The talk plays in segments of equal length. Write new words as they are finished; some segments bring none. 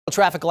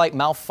Traffic light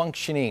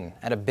malfunctioning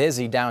at a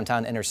busy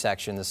downtown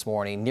intersection this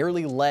morning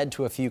nearly led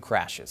to a few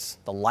crashes.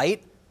 The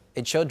light,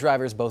 it showed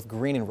drivers both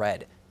green and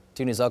red.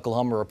 2 News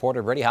Oklahoma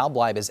reporter Brady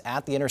Halbleib is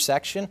at the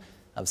intersection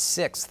of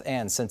 6th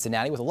and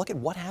Cincinnati with a look at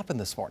what happened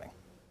this morning.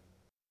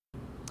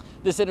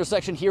 This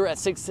intersection here at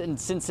 6th and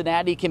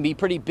Cincinnati can be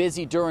pretty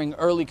busy during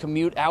early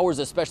commute hours,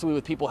 especially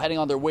with people heading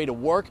on their way to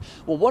work.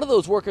 Well, one of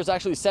those workers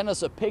actually sent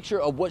us a picture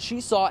of what she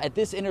saw at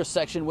this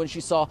intersection when she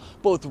saw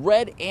both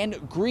red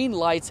and green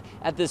lights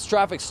at this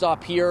traffic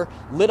stop here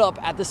lit up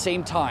at the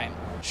same time.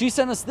 She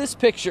sent us this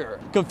picture.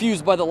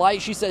 Confused by the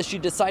light, she says she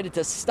decided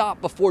to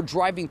stop before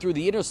driving through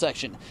the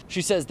intersection.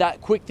 She says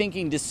that quick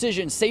thinking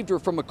decision saved her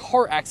from a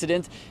car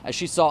accident as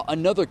she saw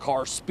another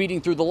car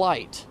speeding through the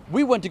light.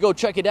 We went to go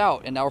check it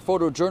out, and our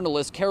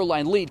photojournalist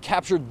Caroline Lead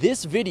captured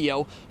this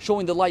video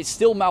showing the light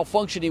still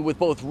malfunctioning with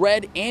both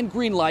red and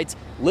green lights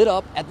lit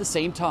up at the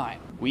same time.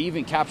 We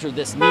even captured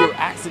this near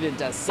accident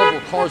as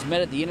several cars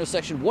met at the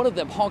intersection, one of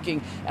them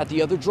honking at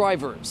the other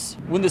drivers.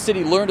 When the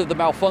city learned of the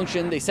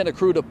malfunction, they sent a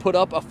crew to put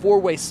up a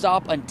four-way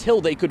stop until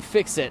they could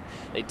fix it.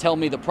 They tell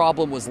me the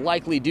problem was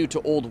likely due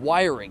to old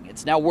wiring.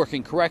 It's now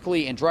working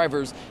correctly and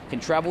drivers can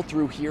travel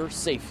through here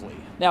safely.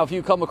 Now, if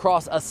you come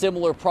across a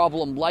similar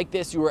problem like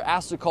this, you are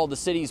asked to call the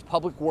city's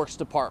Public Works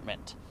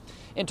Department.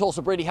 In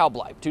Tulsa, Brady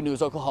Halbleib, 2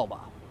 News Oklahoma.